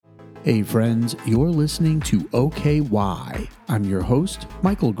Hey friends, you're listening to OKY. I'm your host,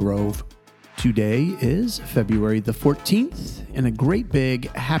 Michael Grove. Today is February the 14th, and a great big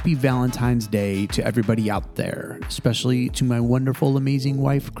happy Valentine's Day to everybody out there, especially to my wonderful, amazing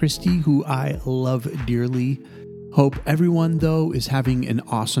wife, Christy, who I love dearly. Hope everyone, though, is having an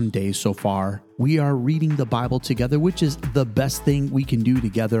awesome day so far. We are reading the Bible together, which is the best thing we can do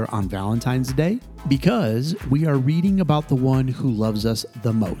together on Valentine's Day, because we are reading about the one who loves us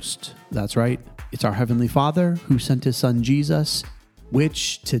the most. That's right. It's our Heavenly Father who sent His Son Jesus,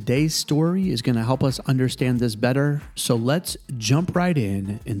 which today's story is going to help us understand this better. So let's jump right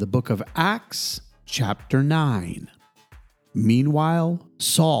in the book of Acts, chapter 9. Meanwhile,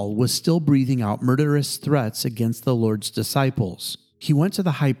 Saul was still breathing out murderous threats against the Lord's disciples. He went to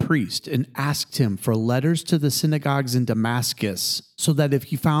the high priest and asked him for letters to the synagogues in Damascus, so that if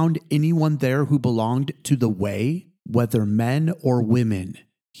he found anyone there who belonged to the way, whether men or women,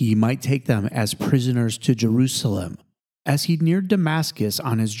 he might take them as prisoners to Jerusalem. As he neared Damascus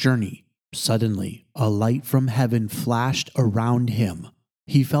on his journey, suddenly a light from heaven flashed around him.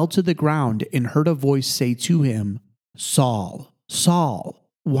 He fell to the ground and heard a voice say to him, "Saul, Saul,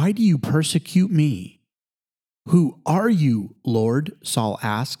 why do you persecute me?" "Who are you, Lord?" Saul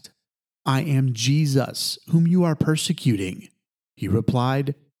asked. "I am Jesus, whom you are persecuting." He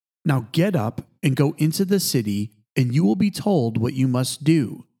replied, "Now get up and go into the city, and you will be told what you must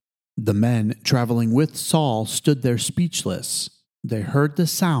do." The men traveling with Saul stood there speechless. They heard the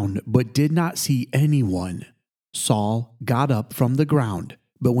sound but did not see anyone. Saul got up from the ground,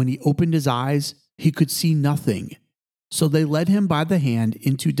 but when he opened his eyes, he could see nothing. So they led him by the hand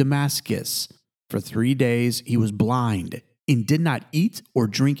into Damascus. For 3 days he was blind and did not eat or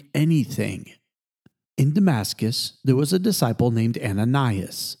drink anything. In Damascus there was a disciple named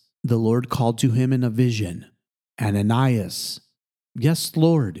Ananias. The Lord called to him in a vision, "Ananias." "Yes,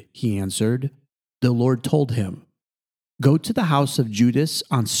 Lord," he answered. The Lord told him, "Go to the house of Judas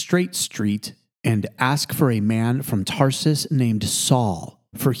on Straight Street and ask for a man from Tarsus named Saul,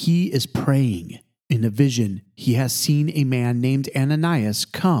 for he is praying. In a vision, he has seen a man named Ananias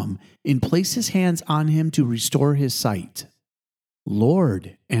come and place his hands on him to restore his sight."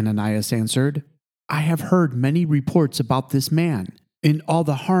 "Lord," Ananias answered, "I have heard many reports about this man and all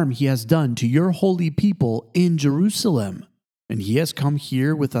the harm he has done to your holy people in Jerusalem. And he has come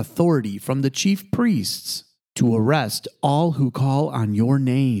here with authority from the chief priests to arrest all who call on your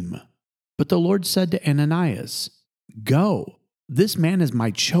name." But the Lord said to Ananias, "Go. This man is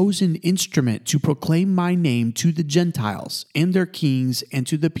my chosen instrument to proclaim my name to the Gentiles and their kings and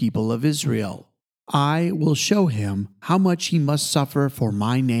to the people of Israel. I will show him how much he must suffer for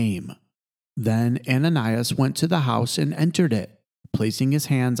my name." Then Ananias went to the house and entered it. Placing his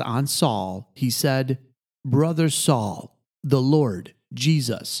hands on Saul, he said, "Brother Saul, the Lord,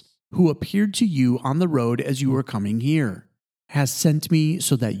 Jesus, who appeared to you on the road as you were coming here, has sent me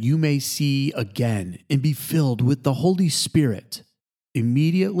so that you may see again and be filled with the Holy Spirit."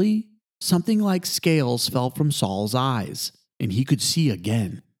 Immediately, something like scales fell from Saul's eyes, and he could see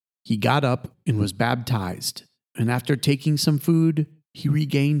again. He got up and was baptized, and after taking some food, he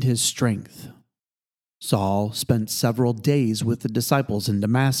regained his strength. Saul spent several days with the disciples in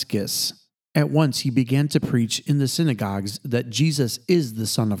Damascus. At once he began to preach in the synagogues that Jesus is the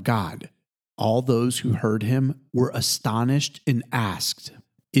Son of God. All those who heard him were astonished and asked,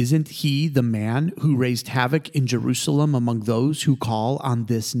 "Isn't he the man who raised havoc in Jerusalem among those who call on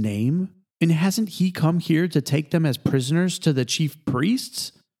this name? And hasn't he come here to take them as prisoners to the chief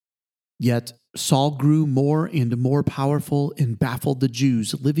priests?" Yet Saul grew more and more powerful and baffled the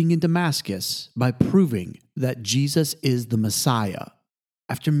Jews living in Damascus by proving that Jesus is the Messiah.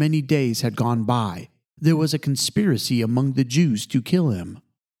 After many days had gone by, there was a conspiracy among the Jews to kill him.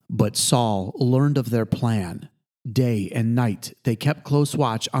 But Saul learned of their plan. Day and night they kept close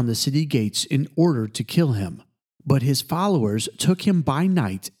watch on the city gates in order to kill him. But his followers took him by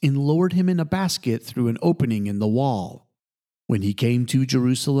night and lowered him in a basket through an opening in the wall. When he came to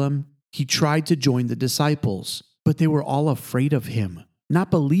Jerusalem, he tried to join the disciples, but they were all afraid of him,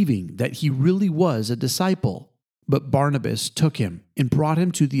 not believing that he really was a disciple. But Barnabas took him and brought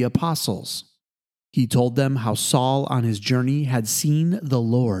him to the apostles. He told them how Saul on his journey had seen the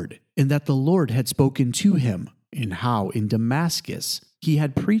Lord, and that the Lord had spoken to him, and how in Damascus he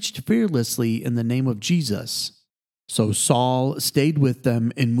had preached fearlessly in the name of Jesus. So Saul stayed with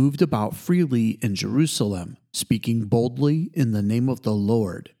them and moved about freely in Jerusalem, speaking boldly in the name of the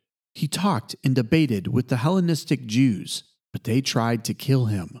Lord. He talked and debated with the Hellenistic Jews, but they tried to kill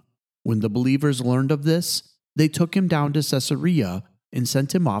him. When the believers learned of this, they took him down to Caesarea and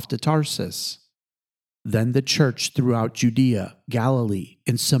sent him off to Tarsus. Then the church throughout Judea, Galilee,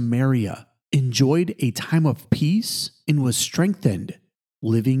 and Samaria enjoyed a time of peace and was strengthened.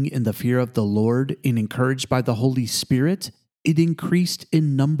 Living in the fear of the Lord and encouraged by the Holy Spirit, it increased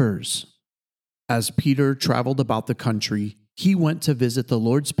in numbers. As Peter traveled about the country, he went to visit the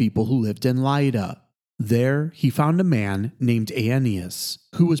Lord's people who lived in Lydda. There he found a man named Aeneas,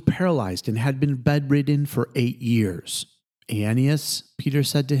 who was paralyzed and had been bedridden for 8 years. "Aeneas," Peter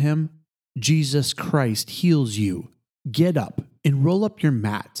said to him, "Jesus Christ heals you. Get up and roll up your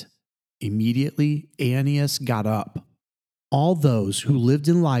mat." Immediately Aeneas got up. All those who lived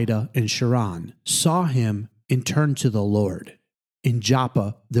in Lydda and Sharon saw him and turned to the Lord. In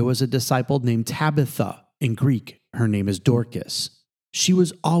Joppa there was a disciple named Tabitha. In Greek, her name is Dorcas. She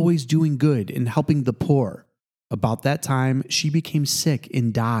was always doing good and helping the poor. About that time she became sick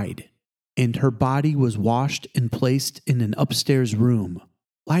and died, and her body was washed and placed in an upstairs room.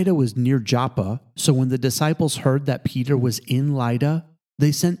 Lydda was near Joppa, so when the disciples heard that Peter was in Lydda,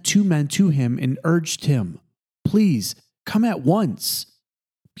 they sent 2 men to him and urged him, "Please, come at once."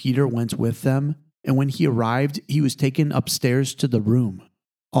 Peter went with them, and when he arrived, he was taken upstairs to the room.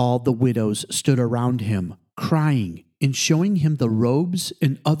 All the widows stood around him, crying and showing him the robes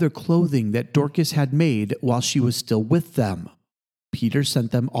and other clothing that Dorcas had made while she was still with them. Peter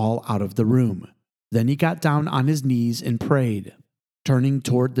sent them all out of the room. Then he got down on his knees and prayed. Turning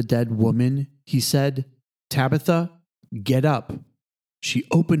toward the dead woman, he said, "Tabitha, get up." She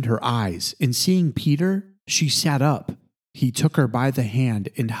opened her eyes, and seeing Peter, she sat up. He took her by the hand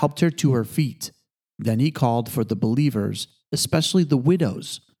and helped her to her feet. Then he called for the believers, especially the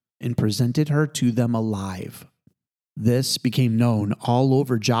widows, and presented her to them alive. This became known all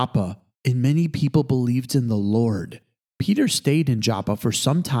over Joppa, and many people believed in the Lord. Peter stayed in Joppa for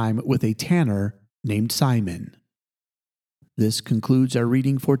some time with a tanner named Simon. This concludes our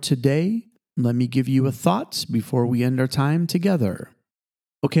reading for today. Let me give you a thought before we end our time together.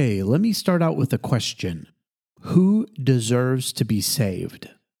 Okay, let me start out with a question. Who deserves to be saved?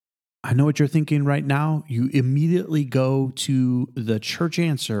 I know what you're thinking right now. You immediately go to the church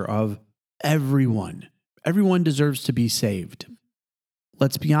answer of everyone. Everyone deserves to be saved.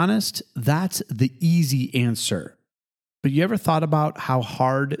 Let's be honest, that's the easy answer. But you ever thought about how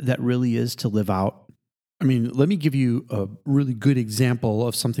hard that really is to live out? I mean, let me give you a really good example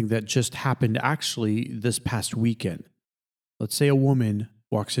of something that just happened actually this past weekend. Let's say a woman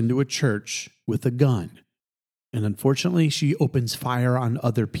walks into a church with a gun, and unfortunately, she opens fire on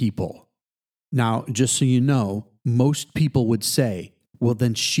other people. Now, just so you know, most people would say, well,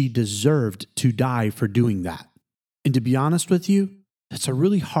 then she deserved to die for doing that. And to be honest with you, that's a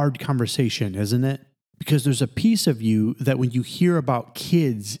really hard conversation, isn't it? Because there's a piece of you that when you hear about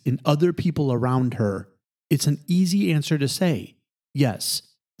kids and other people around her, it's an easy answer to say, yes,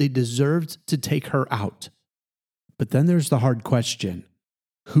 they deserved to take her out. But then there's the hard question.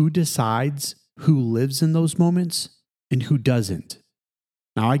 Who decides who lives in those moments and who doesn't?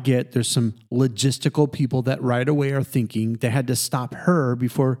 Now, I get there's some logistical people that right away are thinking they had to stop her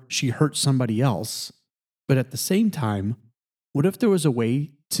before she hurt somebody else. But at the same time, what if there was a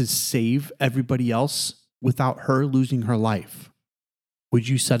way to save everybody else without her losing her life? Would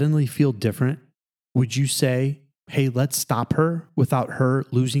you suddenly feel different? Would you say, hey, let's stop her without her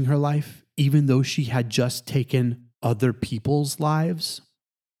losing her life, even though she had just taken other people's lives?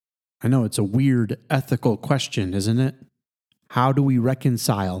 I know it's a weird ethical question, isn't it? How do we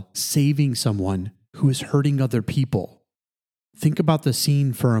reconcile saving someone who is hurting other people? Think about the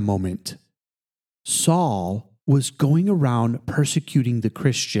scene for a moment. Saul was going around persecuting the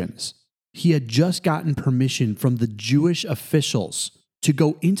Christians. He had just gotten permission from the Jewish officials to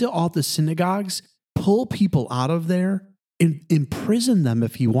go into all the synagogues, pull people out of there, and imprison them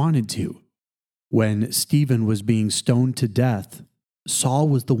if he wanted to. When Stephen was being stoned to death, Saul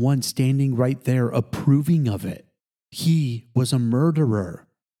was the one standing right there approving of it. He was a murderer.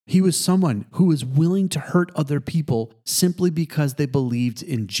 He was someone who was willing to hurt other people simply because they believed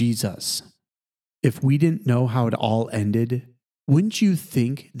in Jesus. If we didn't know how it all ended, wouldn't you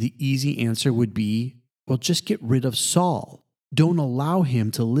think the easy answer would be, well, just get rid of Saul. Don't allow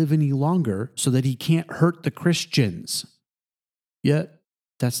him to live any longer so that he can't hurt the Christians. Yet,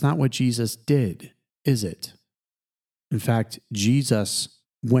 that's not what Jesus did, is it? In fact, Jesus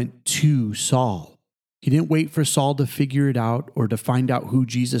went to Saul. He didn't wait for Saul to figure it out or to find out who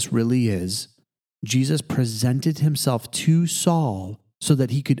Jesus really is. Jesus presented himself to Saul so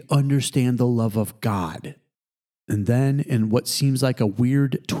that he could understand the love of God. And then, in what seems like a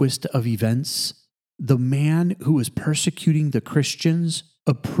weird twist of events, the man who was persecuting the Christians,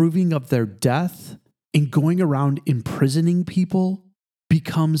 approving of their death, and going around imprisoning people,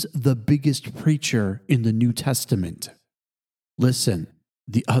 becomes the biggest preacher in the New Testament. Listen,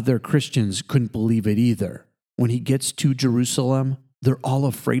 the other Christians couldn't believe it either. When he gets to Jerusalem, they're all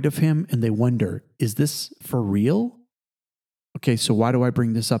afraid of him and they wonder, is this for real? Okay, so why do I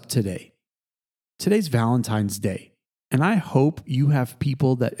bring this up today? Today's Valentine's Day, and I hope you have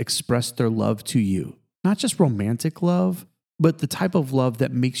people that express their love to you. Not just romantic love, but the type of love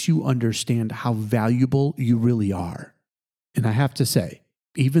that makes you understand how valuable you really are. And I have to say,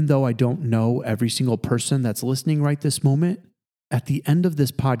 even though I don't know every single person that's listening right this moment, at the end of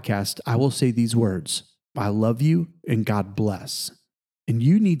this podcast, I will say these words: I love you and God bless. And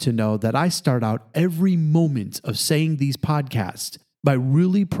you need to know that I start out every moment of saying these podcasts by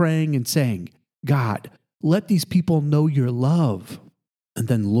really praying and saying, God, let these people know your love. And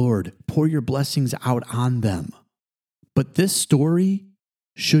then, Lord, pour your blessings out on them. But this story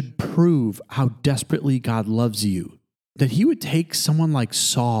should prove how desperately God loves you. That he would take someone like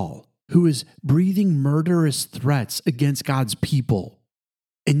Saul, who is breathing murderous threats against God's people,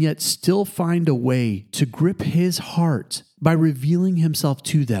 and yet still find a way to grip his heart by revealing himself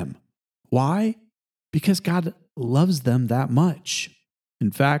to them. Why? Because God loves them that much.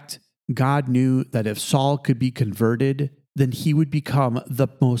 In fact, God knew that if Saul could be converted, then he would become the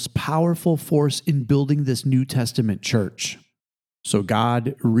most powerful force in building this New Testament church. So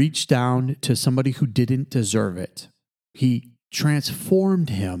God reached down to somebody who didn't deserve it. He transformed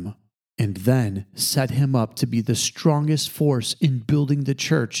him and then set him up to be the strongest force in building the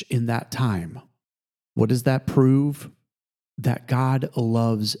church in that time. What does that prove? That God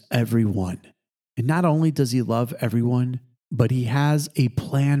loves everyone. And not only does he love everyone, but he has a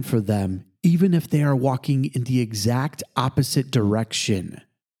plan for them, even if they are walking in the exact opposite direction.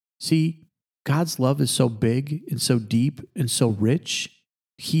 See, God's love is so big and so deep and so rich,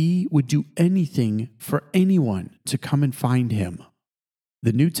 he would do anything for anyone to come and find him.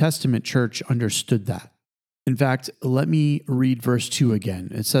 The New Testament church understood that. In fact, let me read verse 2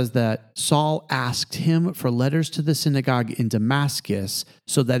 again. It says that Saul asked him for letters to the synagogue in Damascus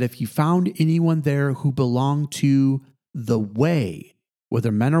so that if he found anyone there who belonged to the way,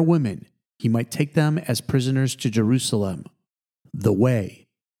 whether men or women, he might take them as prisoners to Jerusalem. The way.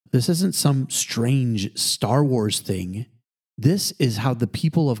 This isn't some strange Star Wars thing. This is how the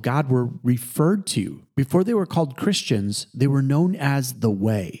people of God were referred to. Before they were called Christians, they were known as the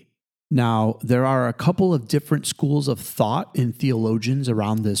way. Now, there are a couple of different schools of thought and theologians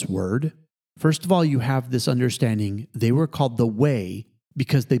around this word. First of all, you have this understanding they were called the way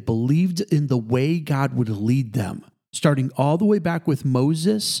because they believed in the way God would lead them, starting all the way back with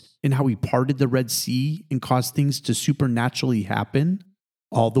Moses and how he parted the Red Sea and caused things to supernaturally happen,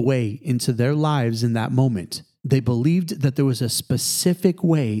 all the way into their lives in that moment. They believed that there was a specific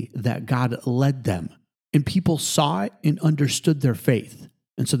way that God led them, and people saw it and understood their faith,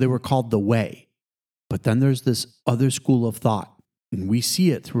 and so they were called the way. But then there's this other school of thought, and we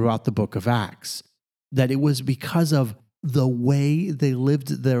see it throughout the book of Acts, that it was because of the way they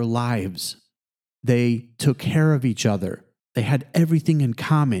lived their lives. They took care of each other. They had everything in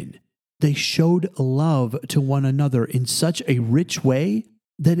common. They showed love to one another in such a rich way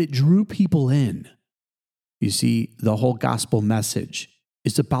that it drew people in. You see, the whole gospel message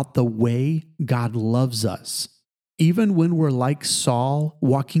is about the way God loves us. Even when we're like Saul,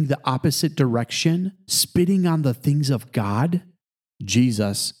 walking the opposite direction, spitting on the things of God,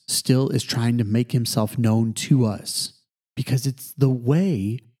 Jesus still is trying to make himself known to us because it's the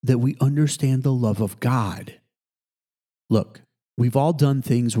way that we understand the love of God. Look, we've all done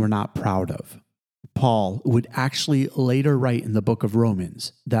things we're not proud of. Paul would actually later write in the book of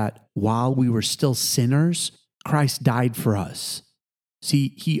Romans that while we were still sinners, Christ died for us.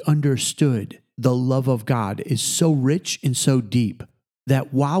 See, he understood the love of God is so rich and so deep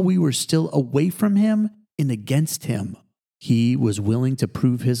that while we were still away from him and against him, he was willing to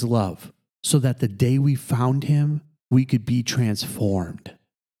prove his love so that the day we found him, we could be transformed.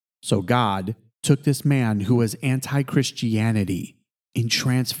 So God took this man who was anti-Christianity and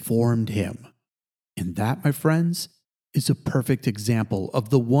transformed him. And that, my friends, is a perfect example of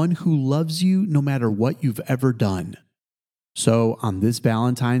the one who loves you no matter what you've ever done. So on this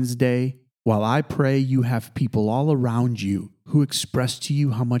Valentine's Day, while I pray you have people all around you who express to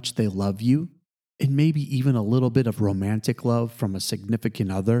you how much they love you, and maybe even a little bit of romantic love from a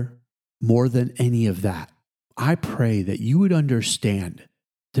significant other, more than any of that, I pray that you would understand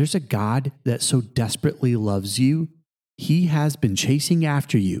there's a God that so desperately loves you. He has been chasing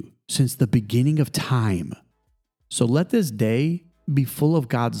after you since the beginning of time. So let this day be full of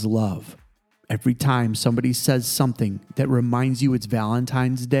God's love. Every time somebody says something that reminds you it's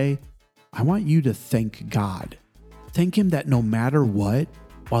Valentine's Day, I want you to thank God. Thank Him that no matter what,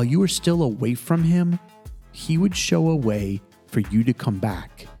 while you are still away from Him, He would show a way for you to come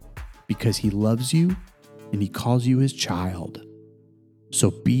back because He loves you and He calls you His child.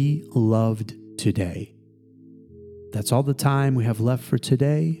 So be loved today. That's all the time we have left for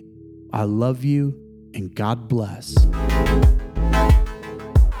today. I love you and God bless.